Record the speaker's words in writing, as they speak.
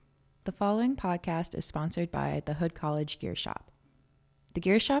The following podcast is sponsored by the Hood College Gear Shop. The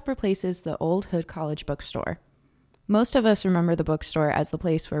Gear Shop replaces the old Hood College bookstore. Most of us remember the bookstore as the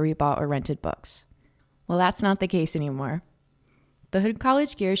place where we bought or rented books. Well, that's not the case anymore. The Hood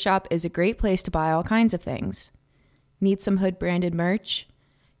College Gear Shop is a great place to buy all kinds of things. Need some Hood branded merch?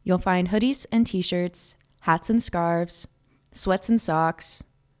 You'll find hoodies and t-shirts, hats and scarves, sweats and socks,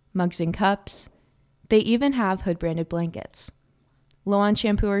 mugs and cups. They even have Hood branded blankets. Low on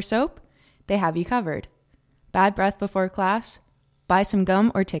shampoo or soap? They have you covered. Bad breath before class? Buy some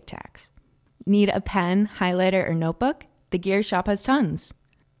gum or Tic Tacs. Need a pen, highlighter, or notebook? The Gear Shop has tons.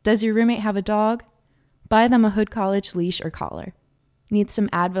 Does your roommate have a dog? Buy them a Hood College leash or collar. Need some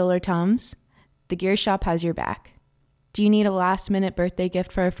Advil or Tums? The Gear Shop has your back. Do you need a last-minute birthday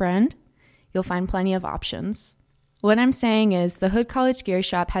gift for a friend? You'll find plenty of options. What I'm saying is the Hood College Gear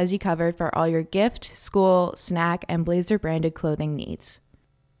Shop has you covered for all your gift, school, snack, and Blazer-branded clothing needs.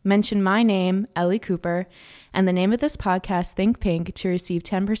 Mention my name, Ellie Cooper, and the name of this podcast, Think Pink, to receive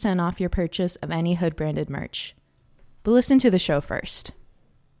 10% off your purchase of any Hood-branded merch. But listen to the show first.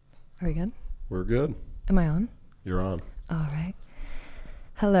 Are we good? We're good. Am I on? You're on. All right.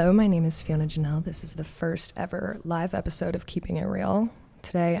 Hello, my name is Fiona Jannell. This is the first ever live episode of Keeping It Real.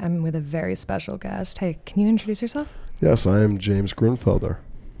 Today, I'm with a very special guest. Hey, can you introduce yourself? Yes, I am James Gruenfelder.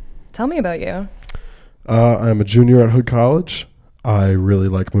 Tell me about you. I'm a junior at Hood College. I really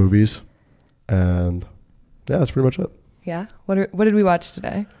like movies. And yeah, that's pretty much it. Yeah? What did we watch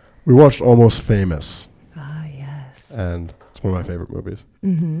today? We watched Almost Famous. Ah, yes. And it's one of my favorite movies.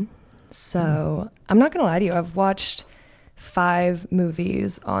 Mm-hmm. So, I'm not going to lie to you. I've watched 5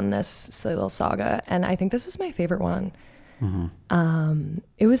 movies on this little saga, and I think this is my favorite one. Mm-hmm.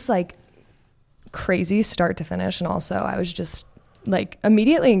 It was like crazy start to finish, and also I was just like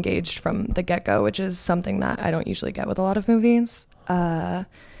immediately engaged from the get-go, which is something that I don't usually get with a lot of movies.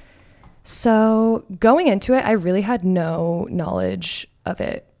 So going into it, I really had no knowledge of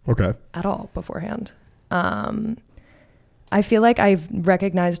it at all beforehand. I feel like I've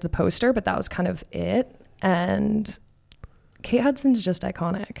recognized the poster, but that was kind of it. And Kate Hudson's just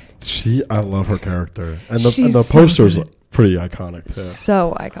iconic. I love her character. And the poster's pretty iconic too.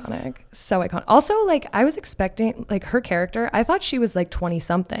 So iconic. Also, like, I was expecting, like, her character, I thought she was like 20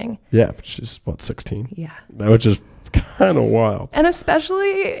 something. Yeah, but she's 16? Yeah. Which is kind of wild. And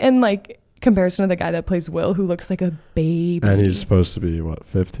especially in like comparison to the guy that plays Will, who looks like a baby. And he's supposed to be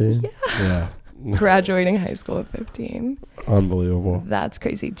 15? Yeah. Graduating high school at 15. Unbelievable. That's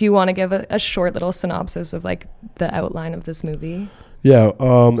crazy. Do you want to give a short little synopsis of like the outline of this movie? Yeah,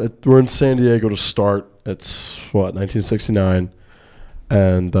 we're in San Diego to start. It's 1969,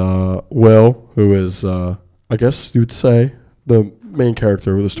 and Will, who is I guess you'd say the main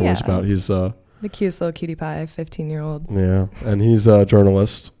character who the story's about. He's the cutest little cutie pie 15-year-old. Yeah, and he's a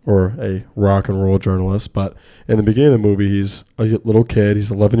journalist, or a rock and roll journalist. But in the beginning of the movie, he's a little kid.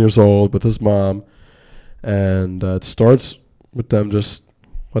 He's 11 years old with his mom, and it starts with them just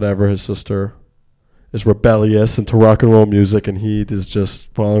whatever. His sister is rebellious into rock and roll music, and he is just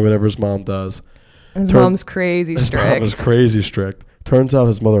following whatever his mom does. And his mom's crazy strict. His mom is crazy strict. Turns out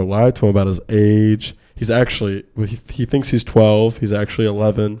his mother lied to him about his age. He's actually, he thinks he's 12. He's actually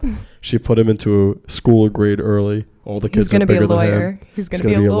 11. She put him into school a grade early. All the kids are bigger than him. He's going to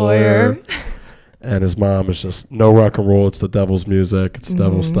be a lawyer. And his mom is just no rock and roll. It's the devil's music. It's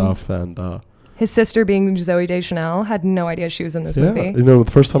devil stuff. And his sister, being Zooey Deschanel, had no idea she was in this movie. You know,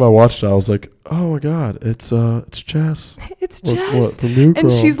 the first time I watched it, I was like, "Oh my God, it's Jess." It's Jess, the new girl.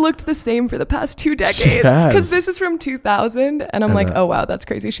 And she's looked the same for the past 2 decades. Because this is from 2000, and I'm like, "Oh wow, that's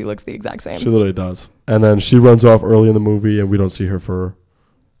crazy." She looks the exact same. She literally does. And then she runs off early in the movie, and we don't see her for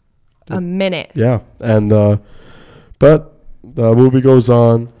a minute. Yeah, and but the movie goes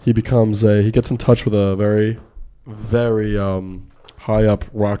on. He gets in touch with a very, very high up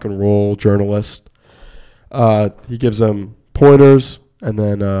rock and roll journalist. He gives him pointers, and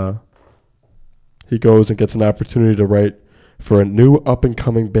then he goes and gets an opportunity to write for a new up and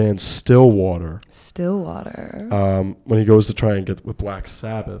coming band, Stillwater. When he goes to try and get with Black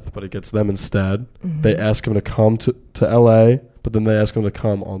Sabbath, but he gets them instead. Mm-hmm. They ask him to come to LA, but then they ask him to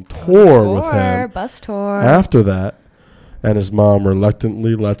come on tour with him. Bus tour. After that. And his mom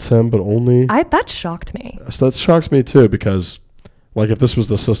reluctantly lets him, but only... That shocked me. So that shocks me too, because like if this was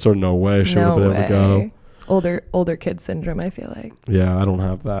the sister, no way she would have been able to go. Older kid syndrome, I feel like. Yeah, I don't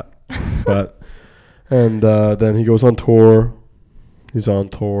have that. But and then he goes on tour. He's on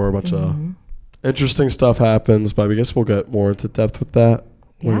tour. A bunch of interesting stuff happens, but I guess we'll get more into depth with that.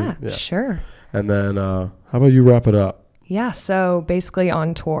 Yeah, sure. And then how about you wrap it up? Yeah, so basically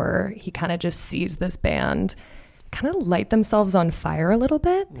on tour, he kind of just sees this band kind of light themselves on fire a little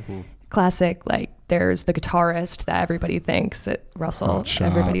bit. Mm-hmm. classic, like, there's the guitarist that everybody thinks that Russell,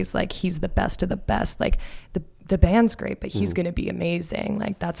 everybody's like, he's the best of the best. Like, the band's great, but he's going to be amazing.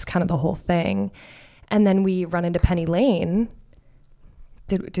 Like, that's kind of the whole thing. And then we run into Penny Lane.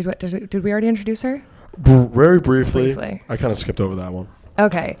 Did we already introduce her? Very briefly. I kind of skipped over that one.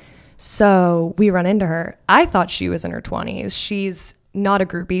 Okay. So we run into her. I thought she was in her 20s. She's not a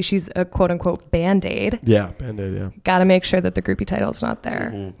groupie. She's a quote-unquote Band-Aid. Yeah, Band-Aid, yeah. Got to make sure that the groupie title's not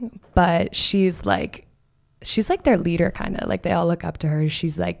there. Mm-hmm. But she's like their leader, kind of. Like, they all look up to her.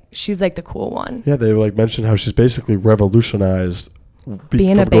 She's like the cool one. Yeah, they like mentioned how she's basically revolutionized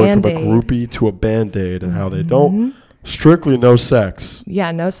being a Band-Aid. From a groupie to a Band-Aid, and how they don't strictly no sex.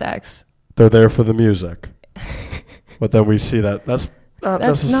 Yeah, no sex. They're there for the music. But then we see that that's not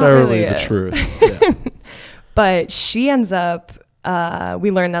necessarily the truth. Yeah. But she ends up, we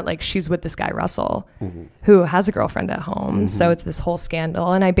learn that, like, she's with this guy, Russell, who has a girlfriend at home. So it's this whole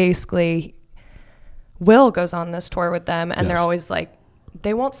scandal. And Will goes on this tour with them, and they're always like,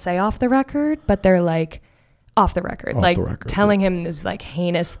 they won't say off the record, but they're like, off the record, telling him these like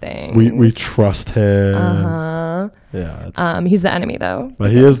heinous things. We trust him. Yeah. He's the enemy though.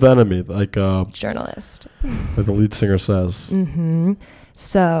 But he is the enemy, like journalist. Like the lead singer says. Mm-hmm.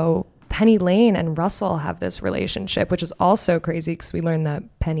 So Penny Lane and Russell have this relationship, which is also crazy because we learned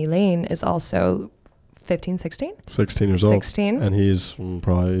that Penny Lane is also 16 years old. 16. And he's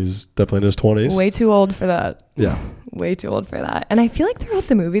definitely in his 20s. Way too old for that. Yeah. Way too old for that. And I feel like throughout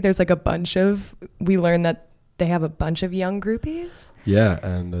the movie, there's like we learn that they have a bunch of young groupies. Yeah,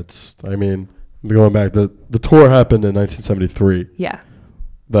 and going back, the tour happened in 1973. Yeah.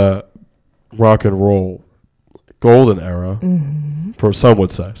 The rock and roll golden era, for some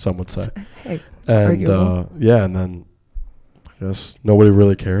would say. Hey, and and then I guess nobody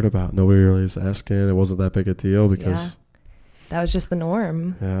really cared about. Nobody really was asking. It wasn't that big a deal because that was just the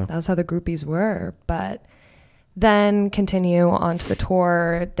norm. Yeah, that was how the groupies were. But then continue on to the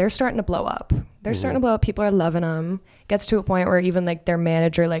tour. They're starting to blow up. People are loving them. Gets to a point where even like their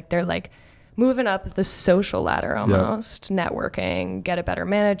manager, like they're like moving up the social ladder almost, networking, get a better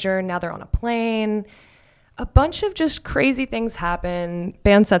manager. Now they're on a plane. A bunch of just crazy things happen.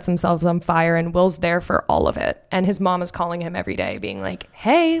 Band sets themselves on fire, and Will's there for all of it. And his mom is calling him every day, being like,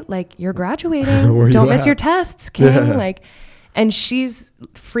 "Hey, like, you're graduating. Don't miss your tests, King." Yeah. Like, and she's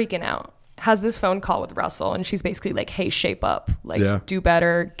freaking out. Has this phone call with Russell, and she's basically like, "Hey, shape up. Like, do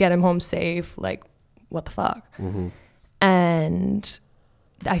better. Get him home safe. Like, what the fuck?" And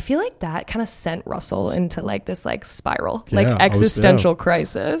I feel like that kind of sent Russell into like this like spiral, like existential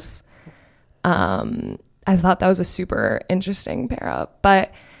crisis. I thought that was a super interesting pair up,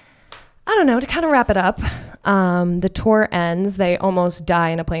 but I don't know, to kind of wrap it up, the tour ends. They almost die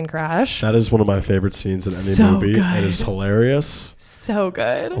in a plane crash. That is one of my favorite scenes in any movie. Good. It is hilarious. So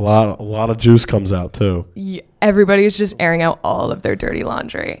good. A lot of juice comes out too. Yeah, everybody's just airing out all of their dirty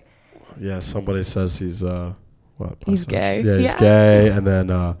laundry. Yeah, somebody says he's he's gay. Yeah, he's gay. And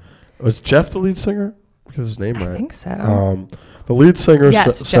then was Jeff the lead singer? Because his name right. I think so. The lead singer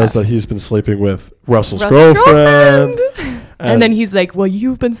says that he's been sleeping with Russell's girlfriend. And then he's like, "Well,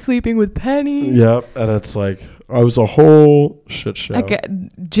 you've been sleeping with Penny." Yep. And it's like, it was a whole shit show. Okay.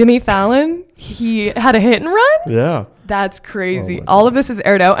 Jimmy Fallon, he had a hit and run? Yeah. That's crazy. All of this is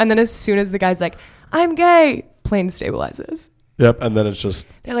aired out. And then as soon as the guy's like, "I'm gay," plane stabilizes. Yep. And then it's just...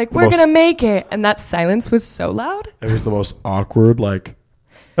 They're like, "We're going to make it." And that silence was so loud. It was the most awkward, like...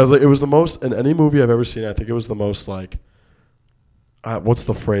 it was the most... In any movie I've ever seen, I think it was the most, like... what's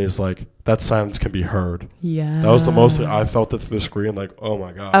the phrase? Like, that silence can be heard. Yeah. That was the most... I felt it through the screen, like, oh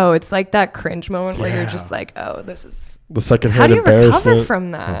my God. Oh, it's like that cringe moment where you're just like, oh, this is... The secondhand embarrassment. How do you recover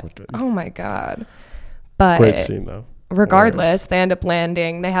from that? Oh my God. But... Great scene, though. Regardless, they end up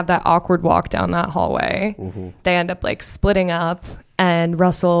landing. They have that awkward walk down that hallway. They end up, like, splitting up. And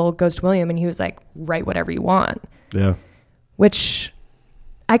Russell goes to William, and he was like, "Write whatever you want." Yeah. Which...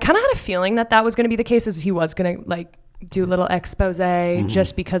 I kind of had a feeling that was going to be the case, as he was going to like do a little expose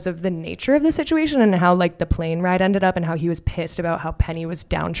just because of the nature of the situation and how like the plane ride ended up and how he was pissed about how Penny was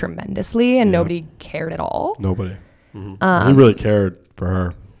down tremendously and nobody cared at all. Nobody. He really cared for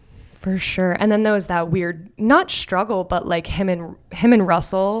her. For sure. And then there was that weird, not struggle, but like him and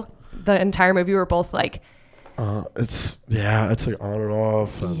Russell, the entire movie were both like, it's like on and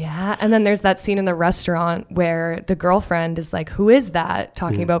off. And then there's that scene in the restaurant where the girlfriend is like, "Who is that?"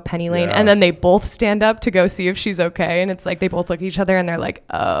 talking about Penny Lane. And then they both stand up to go see if she's okay. And it's like they both look at each other and they're like,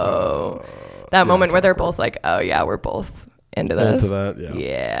 oh. That moment where they're both like, oh yeah, we're both into this. Into that,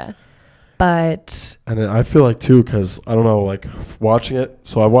 yeah. But... And I feel like too, because I don't know, like watching it.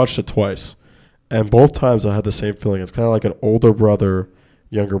 So I watched it twice. And both times I had the same feeling. It's kind of like an older brother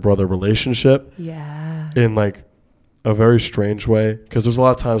younger brother relationship. Yeah. In like a very strange way, because there's a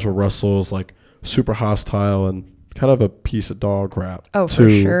lot of times where Russell is like super hostile and kind of a piece of dog crap For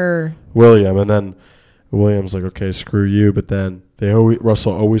sure. William, and then William's like, okay, screw you, but then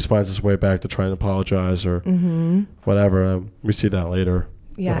Russell always finds his way back to try and apologize or whatever. We see that later.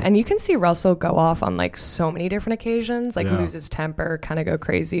 Yeah, and you can see Russell go off on like so many different occasions, like lose his temper, kind of go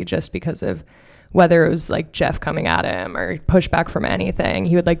crazy just because of whether it was like Jeff coming at him or push back from anything.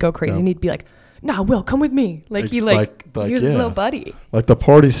 He would like go crazy and he'd be like, "Nah, Will, come with me." Like he was his little buddy. Like the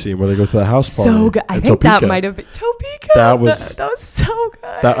party scene where they go to the house party. So good. I think Topeka. that might have been Topeka. That was so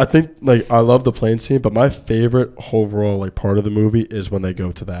good. I think like I love the plane scene, but my favorite overall like part of the movie is when they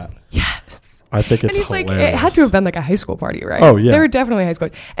go to that. Yes. I think it's and he's hilarious. like, it had to have been like a high school party, right? Oh, yeah. They were definitely high school.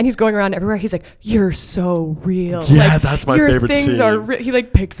 And he's going around everywhere. He's like, "You're so real." Yeah, like, that's my your favorite things scene. Are he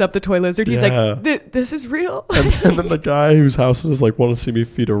like picks up the toy lizard. He's like, "This is real." And then the guy whose house is like, "Want to see me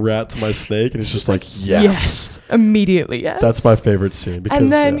feed a rat to my snake?" And he's just like, "Yes." Immediately, yes. That's my favorite scene. Because, and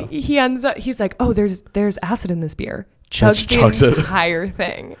then he ends up, he's like, "Oh, there's acid in this beer." Chugs the entire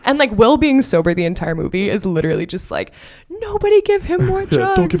thing. And like Will being sober the entire movie is literally just like, nobody give him more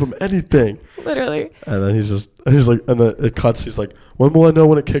drugs. Don't give him anything. Literally. And then he's like, and then it cuts. He's like, when will I know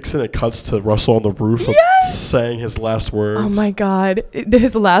when it kicks in? It cuts to Russell on the roof saying his last words. Oh my God.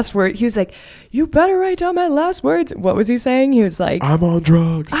 His last word. He was like, "You better write down my last words." What was he saying? He was like, I'm on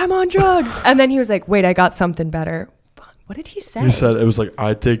drugs. And then he was like, "Wait, I got something better." What did he say? He said, it was like,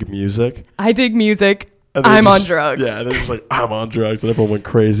 "I dig music. I'm on drugs." Yeah, and then he was like, "I'm on drugs," and everyone went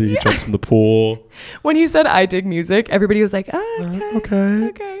crazy. He jumps in the pool. When he said, "I dig music," everybody was like,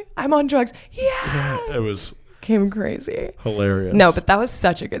 okay, I'm on drugs. Yeah, it was came crazy, hilarious. No, but that was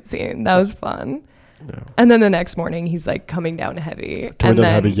such a good scene. That was fun. Yeah. And then the next morning, he's like coming down heavy,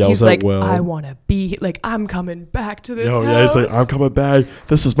 he's like, Will. "I want to be like, I'm coming back to this house." Yeah, he's like, "I'm coming back.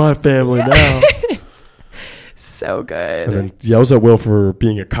 This is my family now." So good. And then yells at Will for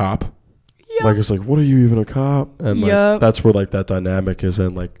being a cop. Like, it's like, "What are you even a cop?" And like that's where like that dynamic is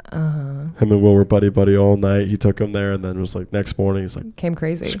in. Like him and Will were buddy all night. He took him there, and then it was like next morning he's like, came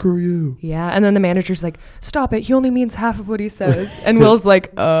crazy. "Screw you." Yeah, and then the manager's like, "Stop it. He only means half of what he says." And Will's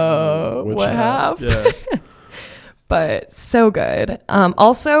like, what half? Yeah. But so good.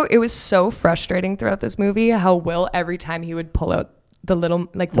 Also, it was so frustrating throughout this movie how Will, every time he would pull out the little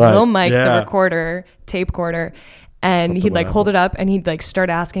little mic, the recorder, tape recorder, and he'd like hold it up and he'd like start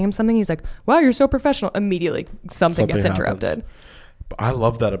asking him something. He's like, "Wow, you're so professional." Immediately something gets interrupted. But I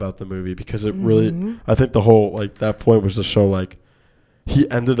love that about the movie because it really, I think the whole like that point was to show like he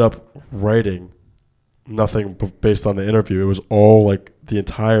ended up writing nothing based on the interview. It was all like the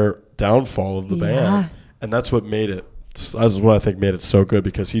entire downfall of the band. And that's what made it, that's what I think made it so good,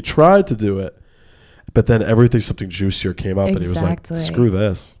 because he tried to do it, but then something juicier came up and he was like, "Screw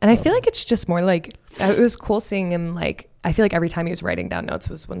this." And I feel like it's just more like, it was cool seeing him like, I feel like every time he was writing down notes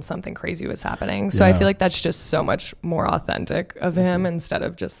was when something crazy was happening. So I feel like that's just so much more authentic of him instead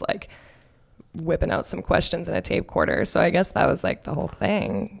of just like whipping out some questions in a tape recorder. So I guess that was like the whole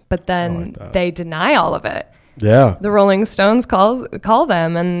thing. But then they deny all of it. Yeah. The Rolling Stones call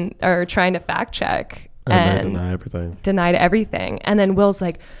them and are trying to fact check. And they deny everything. Denied everything. And then Will's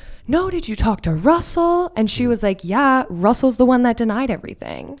like, "No, did you talk to Russell?" And she was like, "Yeah, Russell's the one that denied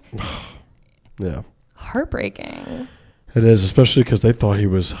everything." Yeah. Heartbreaking. It is, especially because they thought he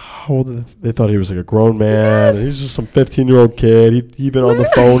was, they thought he was like a grown man. And he's just some 15-year-old kid. He even on the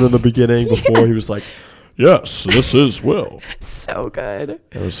phone in the beginning before he was like, "Yes, this is Will." So good.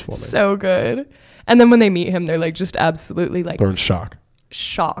 It was funny. So good. And then when they meet him, they're like just absolutely like, they're in shock.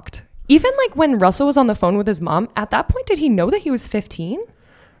 Shocked. Even like when Russell was on the phone with his mom, at that point, did he know that he was 15?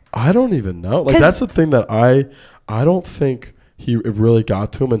 I don't even know. Like, that's the thing that I don't think it really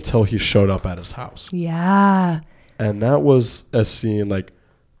got to him until he showed up at his house. Yeah. And that was a scene, like,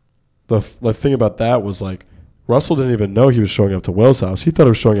 the thing about that was, like, Russell didn't even know he was showing up to Will's house. He thought he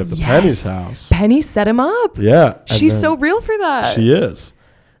was showing up to Penny's house. Penny set him up. Yeah. She's so real for that. She is.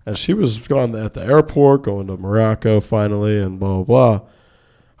 And she was gone at the airport, going to Morocco finally, and blah, blah, blah.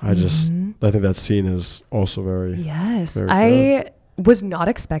 I think that scene is also very, very I was not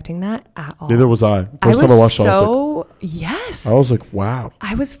expecting that at all. Neither was I. First time I watched it, I was like, wow.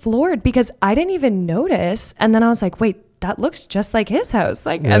 I was floored because I didn't even notice. And then I was like, wait, that looks just like his house.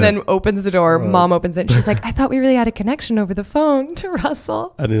 Like, and then opens the door, mom opens it. And she's like, "I thought we really had a connection over the phone," to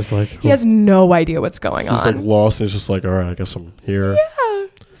Russell. And he's like, he has no idea what's going on. He's like lost. And he's just like, "All right, I guess I'm here." Yeah.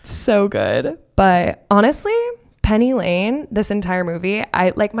 So good. But honestly, Penny Lane, this entire movie,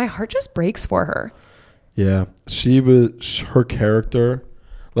 my heart just breaks for her. Yeah, her character,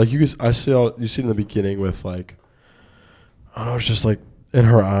 like you see in the beginning with like, I don't know, it's just like in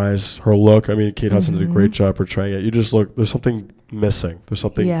her eyes, her look. I mean, Kate Hudson did a great job portraying it. You just look, there's something missing. There's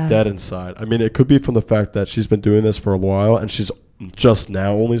something dead inside. I mean, it could be from the fact that she's been doing this for a while and she's just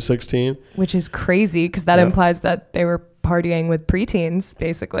now only 16. Which is crazy because that implies that they were partying with preteens,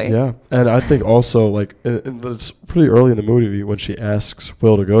 basically. Yeah. And I think also, like, and it's pretty early in the movie when she asks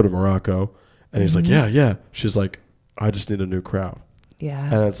Will to go to Morocco. And he's like, yeah. She's like, I just need a new crowd. Yeah.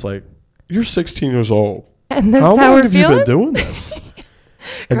 And it's like, you're 16 years old. And this how is how long we're have feeling? you been doing this?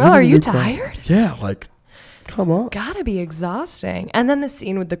 Girl, are you tired? Yeah, like, come on. Gotta be exhausting. And then the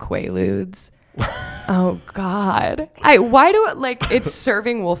scene with the Quaaludes. Oh God! Why do it like it's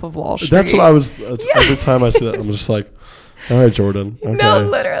serving Wolf of Wall Street? That's what I was. Every time I see that, I'm just like, all right, Jordan. Okay. No,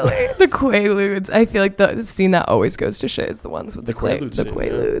 literally the Quaaludes. I feel like the scene that always goes to shit is the ones with the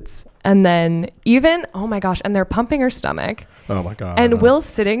Quaaludes. Yeah. And then even oh my gosh, and they're pumping her stomach. Oh my God! And Will's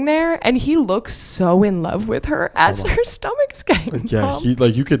sitting there, and he looks so in love with her as her stomach's getting pumped. He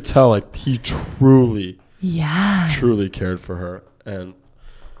like you could tell like he truly cared for her. And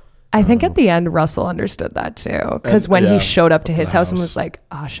I think at the end, Russell understood that too. Because when he showed up to his house and was like,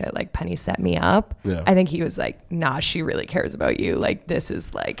 oh shit, like Penny set me up. Yeah. I think he was like, nah, she really cares about you. Like this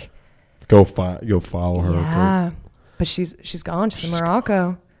is like. Go follow her. Yeah. But she's gone. She's in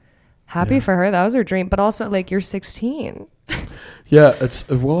Morocco. Happy for her. That was her dream. But also like you're 16. Yeah. It's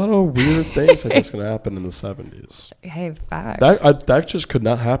a lot of weird things I guess going to happen in the 70s. Hey, facts. That just could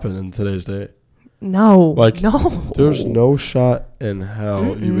not happen in today's day. No. Like, no. There's no shot in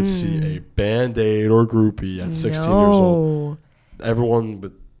hell you would see a Band-Aid or groupie at 16 years old. Everyone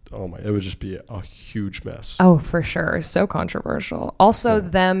would, it would just be a huge mess. Oh, for sure. So controversial. Also,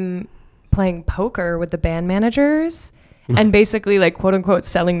 them playing poker with the band managers and basically, like, quote unquote,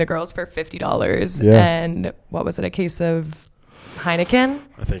 selling the girls for $50. Yeah. And what was it, a case of Heineken?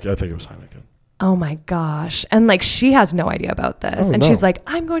 I think it was Heineken. Oh my gosh. And like she has no idea about this. She's like,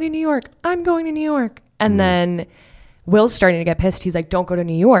 I'm going to New York. And then Will's starting to get pissed. He's like, don't go to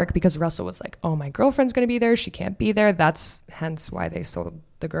New York because Russell was like, oh, my girlfriend's going to be there. She can't be there. That's hence why they sold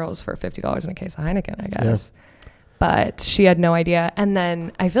the girls for $50 in a case of Heineken, I guess. Yeah. But she had no idea. And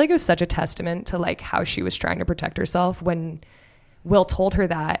then I feel like it was such a testament to like how she was trying to protect herself when Will told her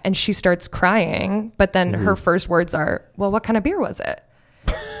that and she starts crying. But then her first words are, well, what kind of beer was it?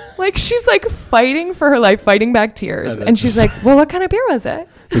 Like she's like fighting for her life, fighting back tears. And she's like, well, what kind of beer was it?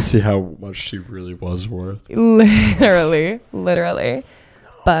 To see how much she really was worth. Literally.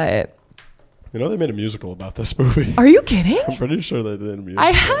 But you know, they made a musical about this movie. Are you kidding? I'm pretty sure they did a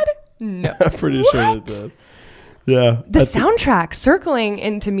musical. I'm pretty sure they did. Yeah. The soundtrack circling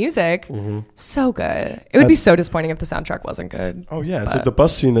into music, so good. It would be so disappointing if the soundtrack wasn't good. Oh, yeah. It's like the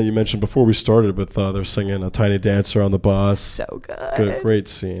bus scene that you mentioned before we started with they're singing A Tiny Dancer on the bus. So good. Great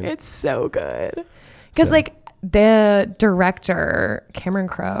scene. It's so good. Because, like, the director, Cameron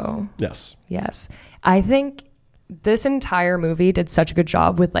Crowe. Yes. I think this entire movie did such a good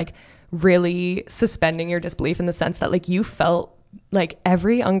job with, like, really suspending your disbelief in the sense that, like, you felt, like,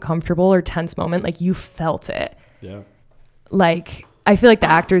 every uncomfortable or tense moment, like, you felt it. Yeah. Like, I feel like the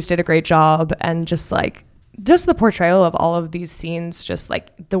actors did a great job and just the portrayal of all of these scenes, just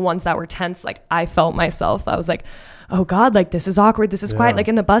like the ones that were tense, like I felt myself. I was like, oh God, like this is awkward. This is quiet. Like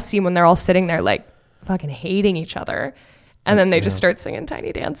in the bus scene when they're all sitting there, like fucking hating each other. And then they just start singing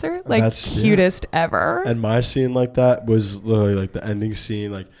Tiny Dancer. Like that's, cutest ever. And my scene like that was literally like the ending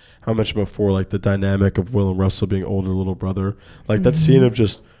scene, like how much before, like the dynamic of Will and Russell being older little brother. Like that scene of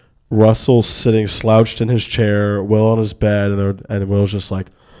just Russell sitting slouched in his chair, Will on his bed, and Will's just like,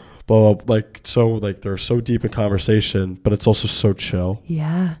 blah, blah, like so like they're so deep in conversation, but it's also so chill.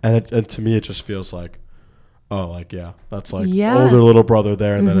 Yeah. And to me, it just feels like, oh, like that's like older little brother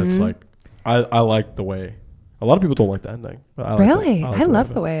there, and then it's like, I like the way. A lot of people don't like the ending. But I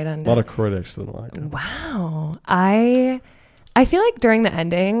love the way it ended. A lot of critics didn't like it. Wow. I feel like during the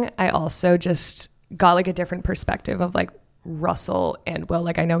ending, I also just got like a different perspective of like Russell and Will.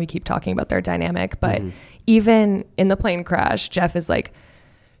 Like I know we keep talking about their dynamic, but even in the plane crash, Jeff is like,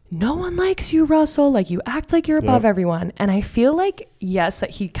 no one likes you, Russell. Like you act like you're above everyone. And I feel like, yes, that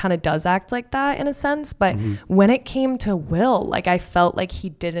he kind of does act like that in a sense. But when it came to Will, like I felt like he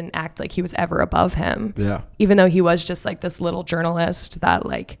didn't act like he was ever above him. Yeah. Even though he was just like this little journalist that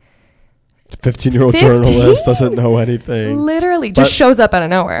like 15-year-old journalist doesn't know anything. Literally just shows up out of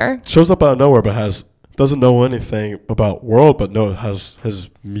nowhere. But doesn't know anything about world, but has his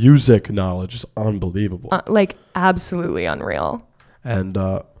music knowledge is unbelievable. Like absolutely unreal. And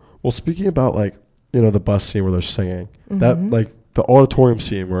well, speaking about like, you know, the bus scene where they're singing, that like the auditorium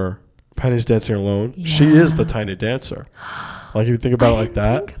scene where Penny's dancing alone, she is the Tiny Dancer. Like if you think about it like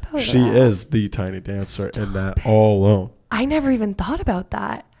that, she is the Tiny Dancer in that all alone. I never even thought about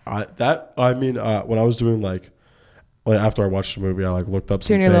that. When I was doing like after I watched the movie, I like looked up some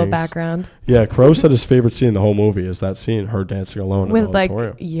Doing your things. little background. Yeah, Crow said his favorite scene in the whole movie is that scene, her dancing alone in the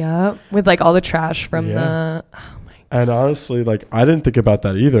auditorium. With like all the trash from the. Oh my God. And honestly, like I didn't think about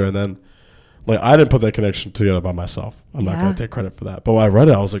that either, and then like I didn't put that connection together by myself. I'm not gonna take credit for that. But when I read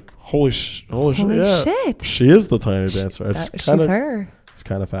it, I was like, holy shit! Yeah, she is the tiny dancer. She's her. It's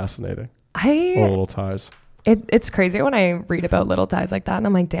kind of fascinating. Little ties. It's crazy when I read about little ties like that, and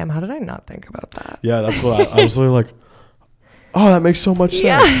I'm like, damn, how did I not think about that? Yeah, that's what I was really like. Oh, that makes so much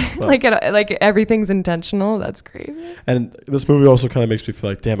sense. Yeah, like everything's intentional. That's crazy. And this movie also kind of makes me feel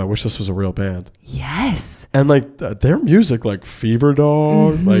like, damn, I wish this was a real band. Yes. And like their music, like Fever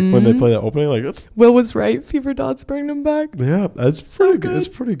Dog, like when they play that opening, like it's. Will was right. Fever Dog's bringing them back. Yeah, it's so pretty good. It's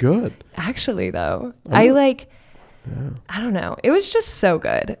pretty good. Actually, though, I don't know. It was just so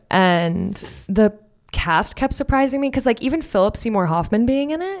good, and the cast kept surprising me because like even Philip Seymour Hoffman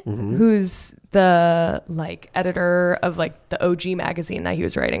being in it, who's the like editor of like the OG magazine that he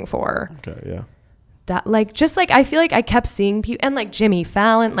was writing for. Okay, yeah. That like just like I feel like I kept seeing people, and like Jimmy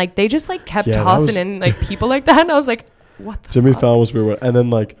Fallon, like they just like kept tossing in like people like that, and I was like, what the Jimmy Fallon was weird. And then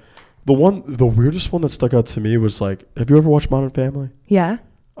like the weirdest one that stuck out to me was like, have you ever watched Modern Family? Yeah.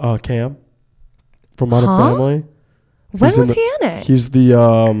 Cam from Modern Family. When was he in it? He's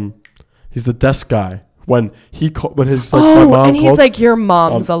the desk guy. When his like my mom and he's like, your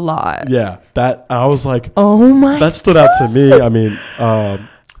mom's a lot. Yeah, that I was like, oh my, that stood out to me. I mean,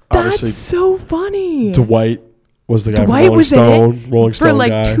 that's so funny. Dwight was the guy from Rolling Stone for like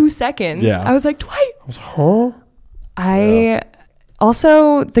guy. 2 seconds. Yeah, I was like, Dwight. I was like, huh?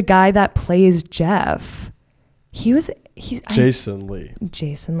 Also the guy that plays Jeff. He's Jason Lee.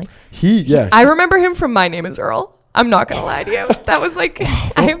 I remember him from My Name Is Earl. I'm not gonna lie to you. That was like,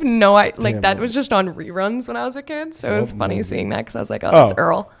 I have no idea. Like that was just on reruns when I was a kid, so it was funny seeing that because I was like, oh, that's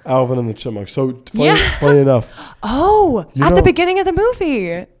Earl. Alvin and the Chipmunks. So funny enough. At the beginning of the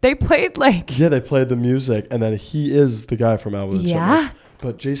movie, they played like. Yeah, they played the music, and then he is the guy from Alvin and the Chipmunks.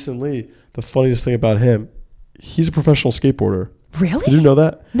 But Jason Lee, the funniest thing about him, he's a professional skateboarder. Really? Did you know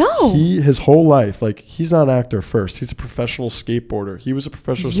that? No. His whole life, like he's not an actor first. He's a professional skateboarder. He was a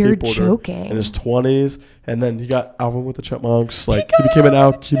professional skateboarder joking. in his 20s, and then he got Alvin with the Chipmunks. Like he became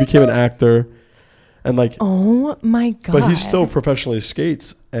an actor, and like oh my God. But he still professionally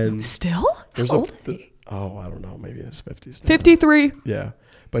skates and still. How old is he? Oh, I don't know. Maybe in his 50s. 53. Yeah,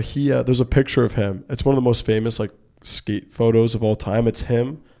 but he there's a picture of him. It's one of the most famous like skate photos of all time. It's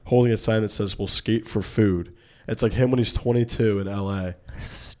him holding a sign that says "We'll skate for food." It's like him when he's 22 in LA.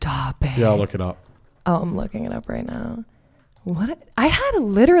 Stop it. Yeah, I'll look it up. Oh, I'm looking it up right now. What? I had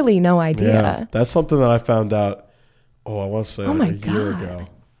literally no idea. Yeah, that's something that I found out. I want to say a year ago.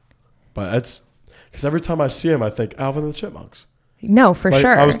 But it's because every time I see him, I think Alvin and the Chipmunks. No, for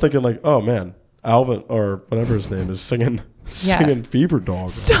sure. I was thinking like, oh man, Alvin or whatever his name is singing Fever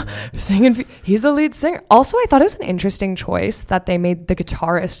Dog. He's the lead singer. Also, I thought it was an interesting choice that they made the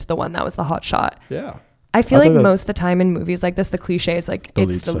guitarist the one that was the hot shot. Yeah. I feel like most of the time in movies like this, the cliche is like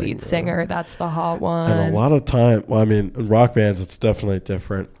it's the lead singer. That's the hot one. And a lot of time, well, I mean, in rock bands, it's definitely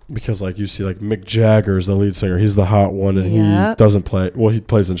different because like you see like Mick Jagger is the lead singer. He's the hot one, and he doesn't play. Well, he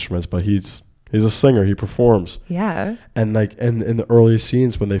plays instruments, but he's a singer. He performs. Yeah. And like in the early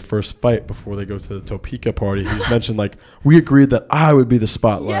scenes when they first fight before they go to the Topeka party, he's mentioned like, we agreed that I would be the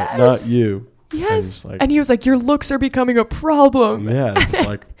spotlight, not you. Yes. And he was like, your looks are becoming a problem. Yeah. It's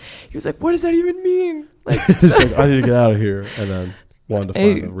like, he was like, what does that even mean? Like, he's like, I need to get out of here. And then wanted to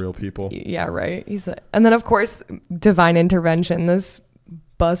find the real people. Yeah, right. He's like, and then of course, divine intervention, this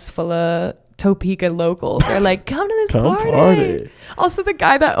bus full of Topeka locals are like, come to this party. Also, the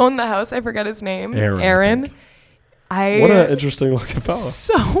guy that owned the house, I forget his name. Aaron. What an interesting looking fellow.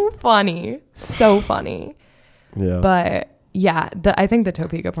 So funny. So funny. Yeah. But yeah, I think the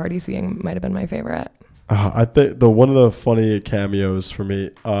Topeka party scene might have been my favorite. I think one of the funny cameos for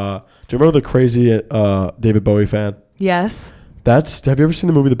me. Do you remember the crazy David Bowie fan? Yes. Have you ever seen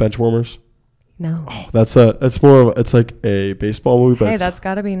the movie The Benchwarmers? No. Oh, it's like a baseball movie. But that's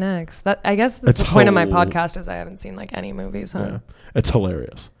got to be next. I guess the point of my podcast is I haven't seen like any movies. Huh? Yeah, it's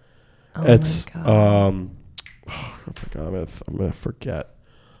hilarious. Oh my God. Oh my God, I'm gonna forget.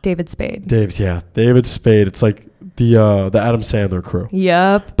 David Spade. David Spade. It's like the Adam Sandler crew.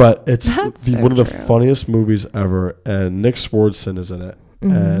 Yep. But it's one of the funniest movies ever, and Nick Swardson is in it,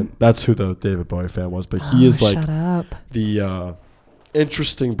 and that's who the David Bowie fan was. But he is like the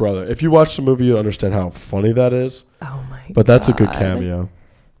interesting brother. If you watch the movie, you'll understand how funny that is. Oh my God. But that's a good cameo.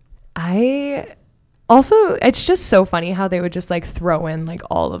 Also, it's just so funny how they would just like throw in like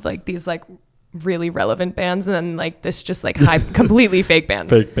all of like these like really relevant bands, and then like this just like completely fake band.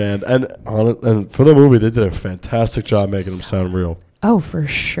 Fake band. And for the movie, they did a fantastic job making them sound real. Oh, for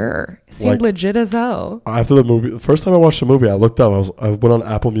sure. It seemed legit as hell. After the movie, the first time I watched the movie, I looked up. I went on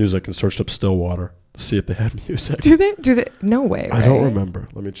Apple Music and searched up Stillwater to see if they had music. Do they? No way. Right? I don't remember.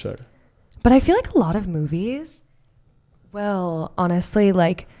 Let me check. But I feel like a lot of movies, well, honestly,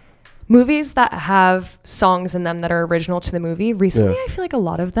 like movies that have songs in them that are original to the movie, recently I feel like a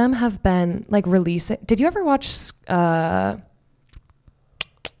lot of them have been like releasing. Did you ever watch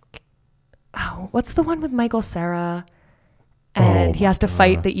what's the one with Michael Cera? And he has to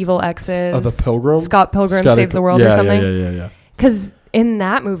fight the evil exes. The Pilgrim? Scott Pilgrim Saves the World or something. Yeah. Because in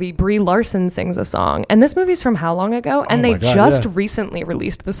that movie, Brie Larson sings a song. And this movie's from how long ago? And they just recently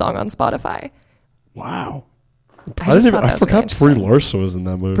released the song on Spotify. Wow. I forgot Brie Larson was in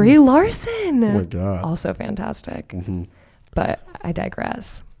that movie. Brie Larson. Oh my God. Also fantastic. Mm-hmm. But I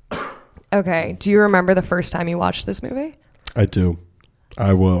digress. Okay. Do you remember the first time you watched this movie? I do.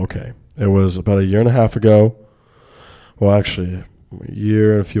 I will. Okay. It was about a year and a half ago. Well, actually, a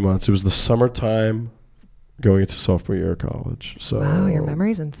year and a few months. It was the summertime going into sophomore year of college. So, wow, your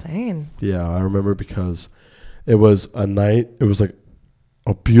memory's insane. Yeah, I remember because it was a night. It was like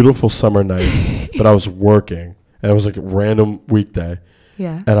a beautiful summer night, but I was working. And it was like a random weekday.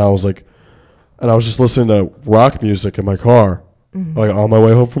 Yeah. And I was just listening to rock music in my car. Mm-hmm. Like on my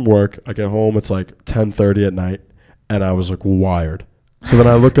way home from work. I get home, it's like 10:30 at night. And I was like wired. So then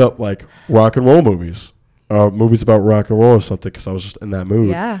I look up like rock and roll movies. Movies about rock and roll or something, because I was just in that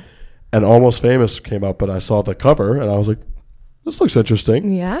mood. Yeah. And Almost Famous came up, but I saw the cover and I was like, this looks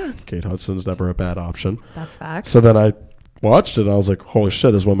interesting. Yeah. Kate Hudson's never a bad option. That's facts. So then I watched it and I was like, holy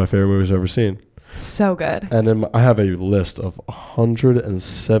shit, this is one of my favorite movies I've ever seen. So good. And I have a list of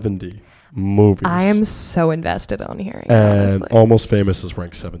 170 movies. I am so invested on hearing it, and honestly. Almost Famous is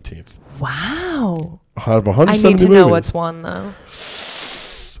ranked 17th. Wow. Out of 170 I need to movies. know what's one, though.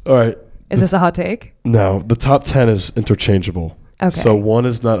 All right. Is this a hot take? No, the top 10 is interchangeable. Okay. So one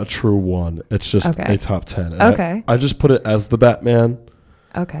is not a true one. It's just a top 10. And okay. I just put it as the Batman.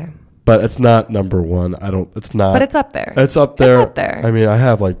 Okay. But it's not number one. It's not. But it's up there. It's up there. It's up there. I mean, I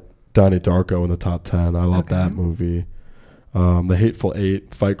have like Donnie Darko in the top 10. I love that movie. The Hateful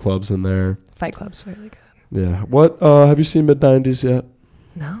Eight, Fight Club's in there. Fight Club's really good. Yeah. What, have you seen Mid-90s yet?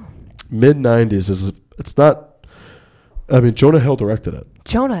 No. Mid-90s it's not, I mean, Jonah Hill directed it.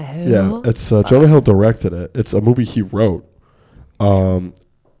 Jonah Hill? Yeah, it's Jonah Hill directed it. It's a movie he wrote. It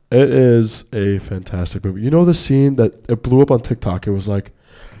is a fantastic movie. You know the scene that it blew up on TikTok? It was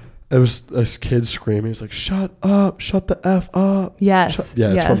this kid screaming. He's like, shut up, shut the F up. Yes.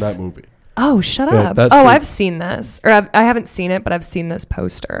 It's from that movie. Oh, shut up. I've seen this. Or I haven't seen it, but I've seen this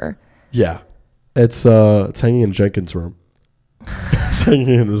poster. Yeah. It's hanging in Jenkins' room. It's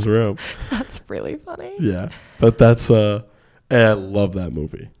hanging in his room. That's really funny. Yeah. But that's I love that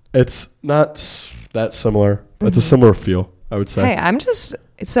movie. It's not that similar. Mm-hmm. It's a similar feel, I would say.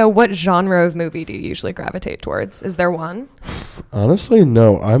 Hey, so what genre of movie do you usually gravitate towards? Is there one? Honestly,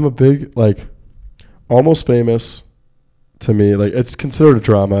 no. I'm a big, Almost Famous to me, it's considered a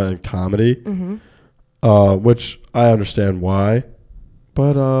drama and comedy, which I understand why.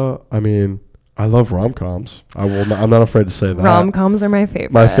 But, I mean, I love rom-coms. I'm not afraid to say that. Rom-coms are my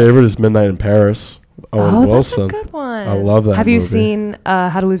favorite. My favorite is Midnight in Paris. Owen Wilson. That's a good one. I love that movie. Have you seen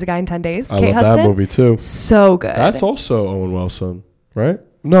How to Lose a Guy in 10 Days? I Kate love Hudson? that movie too. So good. That's also Owen Wilson, right?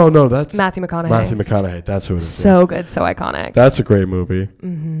 No, that's Matthew McConaughey. Matthew McConaughey. That's who it is. So good, so iconic. That's a great movie.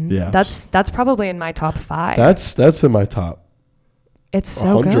 Mm-hmm. Yeah. That's probably in my top 5. That's in my top. It's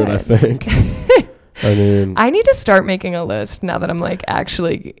so 100, good. I think. I mean, I need to start making a list now that I'm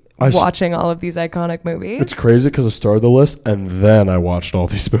actually watching all of these iconic movies. It's crazy because I started the list and then I watched all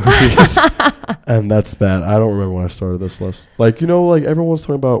these movies. And that's bad. I don't remember when I started this list. Everyone's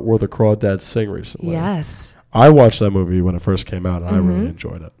talking about Where the Crawdads Sing recently. Yes. I watched that movie when it first came out and I really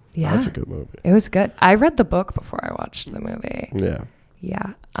enjoyed it. Yeah. That's a good movie. It was good. I read the book before I watched the movie. Yeah.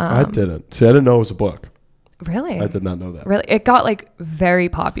 Yeah. I didn't. See, I didn't know it was a book. Really? I did not know that. Really? It got very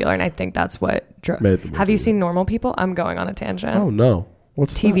popular and I think that's what made the movie. Have you seen Normal People? I'm going on a tangent. Oh, no.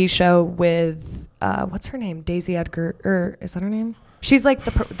 What's TV show with what's her name? Daisy Edgar, or is that her name? She's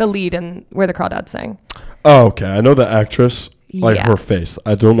the lead in Where the Crawdads Sing. Oh, okay. I know the actress, her face.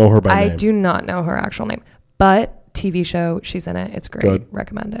 I don't know her by name. I do not know her actual name, but TV show, she's in it. It's great. Good.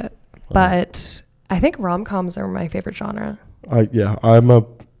 Recommend it. But I think rom-coms are my favorite genre. I'm a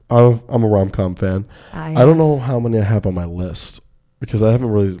rom-com fan. Yes. I don't know how many I have on my list because I haven't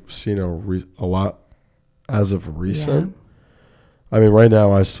really seen a lot as of recent. Yeah. I mean, right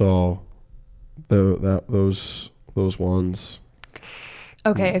now I saw those ones.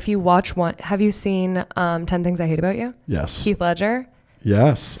 Okay, if you watch one, have you seen 10 Things I Hate About You? Yes. Heath Ledger?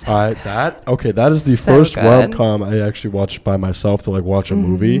 Yes. So That is the So first good. rom-com I actually watched by myself to like watch a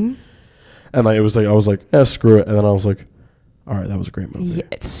movie. And like it was like I was like, yeah, screw it. And then I was like, all right, that was a great movie. Yeah,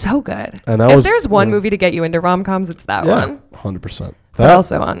 it's so good. And that if was, there's one movie to get you into rom-coms, it's that one. 100%. But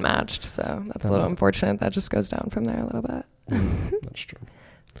also Unmatched, so that's a little unfortunate. That just goes down from there a little bit. That's true.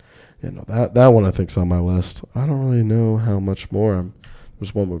 Yeah, no, that one I think's on my list. I don't really know how much more.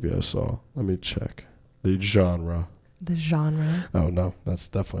 There's one movie I saw. Let me check the genre. The genre. Oh no, that's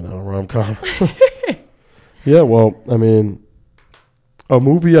definitely not a rom-com. Yeah, well, I mean, a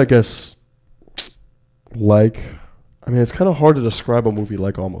movie, I guess, it's kind of hard to describe a movie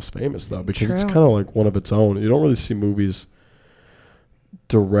like Almost Famous though, because it's kind of like one of its own. You don't really see movies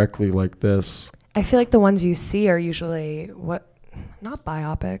directly like this. I feel like the ones you see are usually not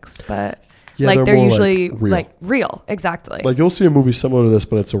biopics, but Yeah, like they're usually like real. Exactly. Like you'll see a movie similar to this,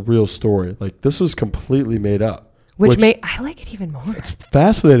 but it's a real story. Like this was completely made up. Which I like it even more. It's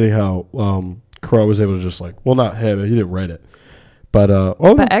fascinating how Crow was able to just like, well, not him, he didn't write it, but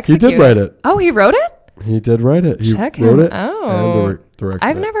he did write it. Oh, he wrote it? He did write it. He Check wrote him it out. and directed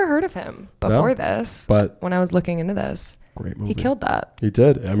I've it. never heard of him before this, but when I was looking into this, great movie. he killed that. He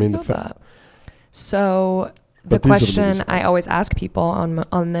did. I mean, So the question I always ask people on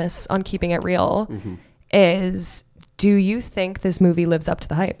Keeping It Real is, do you think this movie lives up to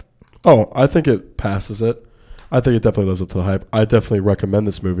the hype? Oh, I think it passes it. I think it definitely lives up to the hype. I definitely recommend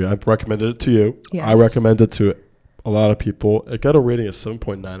this movie. I've recommended it to you. Yes. I recommend it to a lot of people. It got a rating of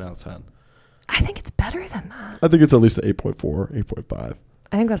 7.9 out of 10. I think it's better than that. I think it's at least an 8.4, 8.5.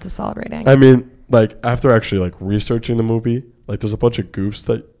 I think that's a solid rating. I mean, like after actually like researching the movie, like there's a bunch of goofs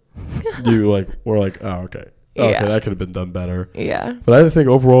that you like were like, oh, okay. Okay, that could have been done better. Yeah. But I think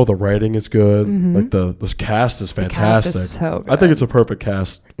overall the writing is good. Like the cast is fantastic. The cast is so good. I think it's a perfect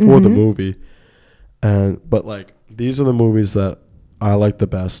cast for the movie. But like these are the movies that I like the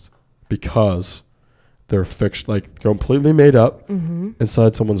best because they're completely made up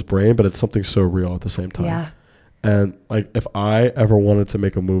inside someone's brain, but it's something so real at the same time. Yeah. And like if I ever wanted to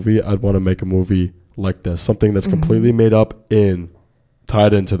make a movie, I'd want to make a movie like this, something that's completely made up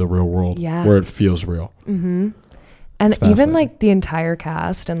tied into the real world, where it feels real. And even like the entire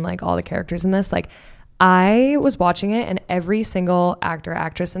cast and like all the characters in this, like I was watching it and every single actor,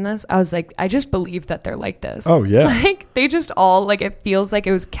 actress in this, I was like, I just believe that they're like this. Oh yeah. Like they just all like, it feels like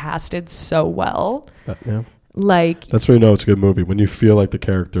it was casted so well. Yeah. Like that's when you know it's a good movie, when you feel like the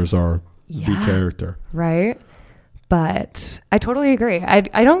characters are the character. Right. But I totally agree.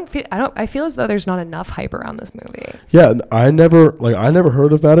 I feel as though there's not enough hype around this movie. Yeah, I never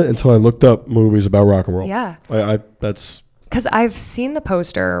heard about it until I looked up movies about rock and roll. Yeah. That's because I've seen the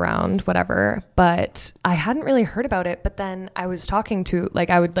poster around, whatever, but I hadn't really heard about it. But then I was talking to, like,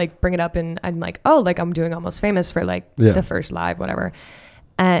 I would like bring it up and I'm like, oh, like I'm doing Almost Famous for like the first live, whatever.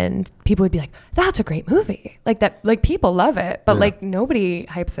 And people would be like, that's a great movie. Like that, like people love it, but like nobody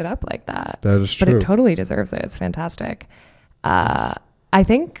hypes it up like that. That is true. But it totally deserves it. It's fantastic. I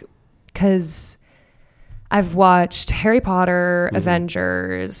think because I've watched Harry Potter,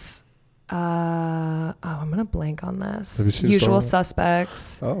 Avengers, I'm going to blank on this. Have you seen Usual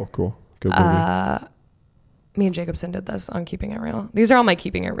Suspects. Oh, cool. Good movie. Me and Jacobson did this on Keeping It Real. These are all my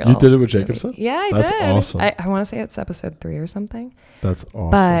Keeping It Real. You did it with Jacobson? Yeah, I That's did. That's awesome. I want to say it's episode 3 or something. That's awesome.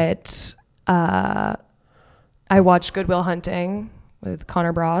 But I watched Good Will Hunting with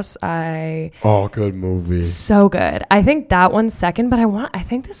Connor Bross. Good movie. So good. I think that one's second, but I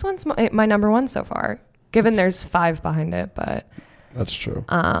think this one's my number one so far, given there's 5 behind it, but that's true.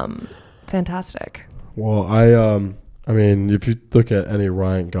 Fantastic. Well, I mean, if you look at any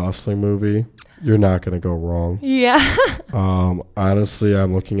Ryan Gosling movie, you're not going to go wrong. Yeah. Honestly,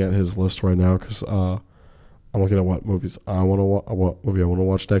 I'm looking at his list right now because I'm looking at what movies what movie I want to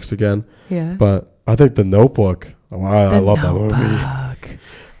watch next again. Yeah. But I think The Notebook. I love that movie.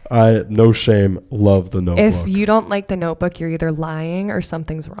 I no shame love The Notebook. If you don't like The Notebook, you're either lying or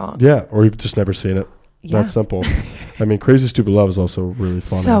something's wrong. Yeah, or you've just never seen it. Yeah. That's simple. I mean, Crazy Stupid Love is also really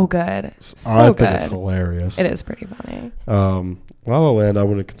funny. So good. I think it's hilarious. It is pretty funny. La La Land, I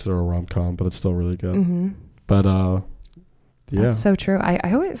wouldn't consider a rom-com, but it's still really good. But yeah, that's so true.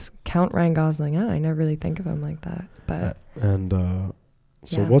 I always count Ryan Gosling out. I never really think of him like that. But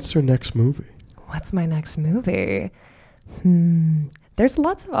so what's your next movie? What's my next movie? There's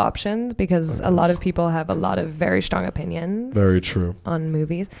lots of options because a lot of people have a lot of very strong opinions. Very true. On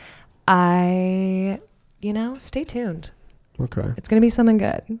movies. Stay tuned. Okay. It's going to be something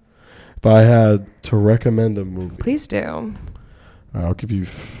good. If I had to recommend a movie. Please do. I'll give you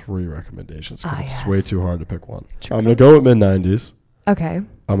 3 recommendations because it's yes. way too hard to pick one. True. I'm going to go with mid-90s. Okay.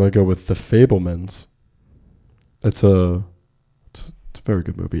 I'm going to go with The Fabelmans. It's a very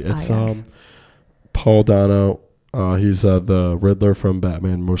good movie. It's yes. Paul Dano. He's the Riddler from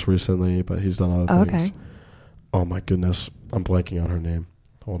Batman most recently, but he's done other things. Okay. Oh my goodness, I'm blanking on her name.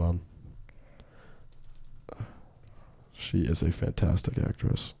 Hold on. She is a fantastic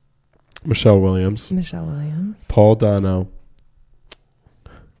actress. Michelle Williams. Paul Dano.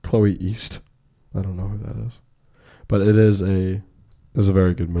 Chloe East. I don't know who that is, but it is a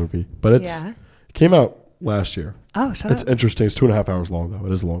very good movie. But it came out last year. Oh, shut up. It's interesting. It's 2.5 hours long though.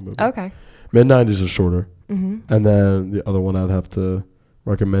 It is a long movie. Okay. Mid-90s is shorter. Mm-hmm. And then the other one I'd have to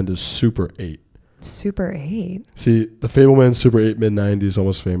recommend is Super 8. Super 8. See, The Fabelmans, Super 8, mid-90s,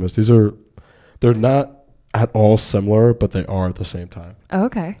 Almost Famous. They're not at all similar, but they are at the same time. Oh,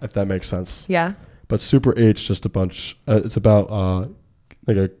 okay. If that makes sense. Yeah. But Super 8's just a bunch. It's about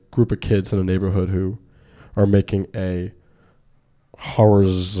like a group of kids in a neighborhood who are making a horror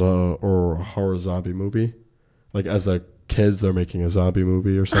zombie movie. Like as a kids, they're making a zombie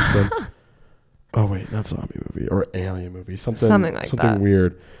movie or something. Oh wait, not zombie movie or alien movie. Something like that.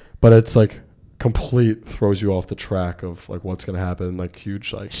 Weird. But it's like complete throws you off the track of like what's gonna happen. Like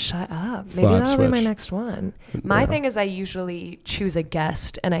huge like. Shut up. Maybe that'll be my next one. My thing is I usually choose a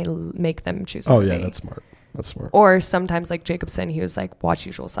guest and I make them choose a movie. Yeah, that's smart. Or sometimes like Jacobson, he was like, watch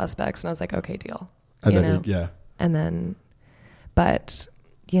Usual Suspects. And I was like, okay, deal. And then, but,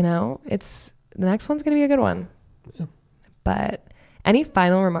 it's the next one's going to be a good one. Yeah. But any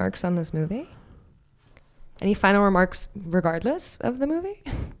final remarks on this movie? Any final remarks regardless of the movie?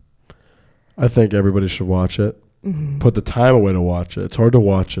 I think everybody should watch it. Mm-hmm. Put the time away to watch it. It's hard to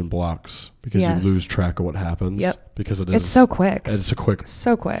watch in blocks because you lose track of what happens. Yep. Because it's so quick. It's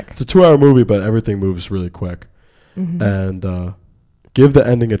so quick. It's a 2-hour movie, but everything moves really quick. Mm-hmm. And give the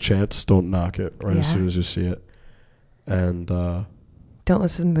ending a chance. Don't knock it as soon as you see it. And don't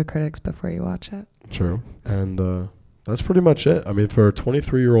listen to the critics before you watch it. True. And that's pretty much it. I mean, for a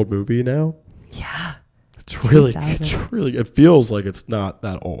 23-year-old movie now. Yeah. It's really, it feels like it's not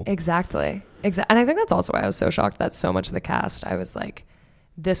that old. Exactly. And I think that's also why I was so shocked that so much of the cast, I was like,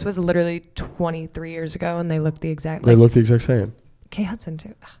 this was literally 23 years ago and they look the exact same. Kate Hudson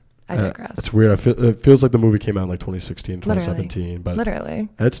too. I digress. It's weird. It feels like the movie came out in like 2016, 2017, but literally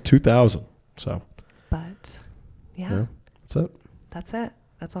it's 2000. So, but yeah, that's it.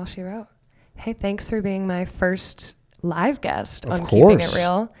 That's all she wrote. Hey, thanks for being my first live guest on course. Keeping It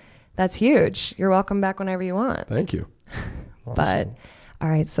Real. That's huge. You're welcome back whenever you want. Thank you. Awesome. But all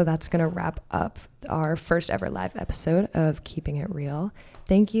right, so that's going to wrap up our first ever live episode of Keeping It Real.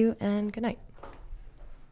 Thank you and good night.